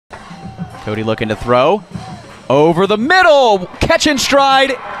Cody looking to throw. Over the middle. Catch and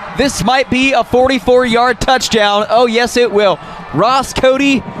stride. This might be a 44-yard touchdown. Oh, yes, it will. Ross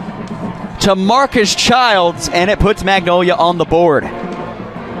Cody to Marcus Childs, and it puts Magnolia on the board.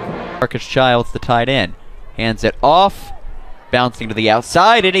 Marcus Childs, the tight end, hands it off, bouncing to the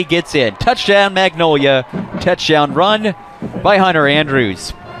outside, and he gets in. Touchdown, Magnolia. Touchdown run by Hunter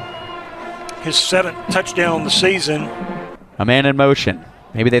Andrews. His 7th touchdown on the season. A man in motion.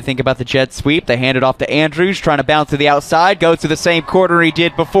 Maybe they think about the jet sweep. They hand it off to Andrews, trying to bounce to the outside, goes to the same corner he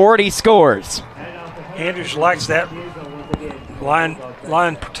did before, and he scores. Andrews likes that.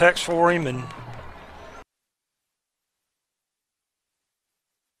 Line protects for him, and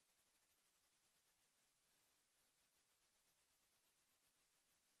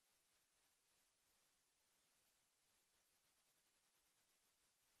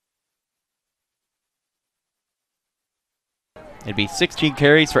It'd be 16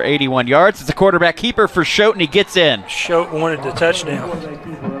 carries for 81 yards. It's a quarterback keeper for Schote, and he gets in. Schote wanted the touchdown.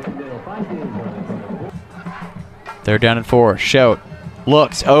 3rd down and 4. Schote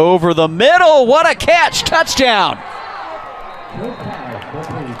looks over the middle. What a catch. Touchdown.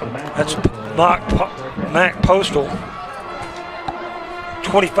 That's Mac Postal.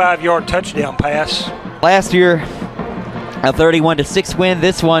 25-yard touchdown pass. Last year, a 31-6 win.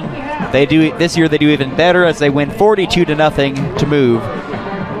 This year they do even better as they win 42-0 to move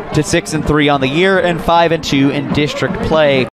to 6-3 on the year and 5-2 in district play.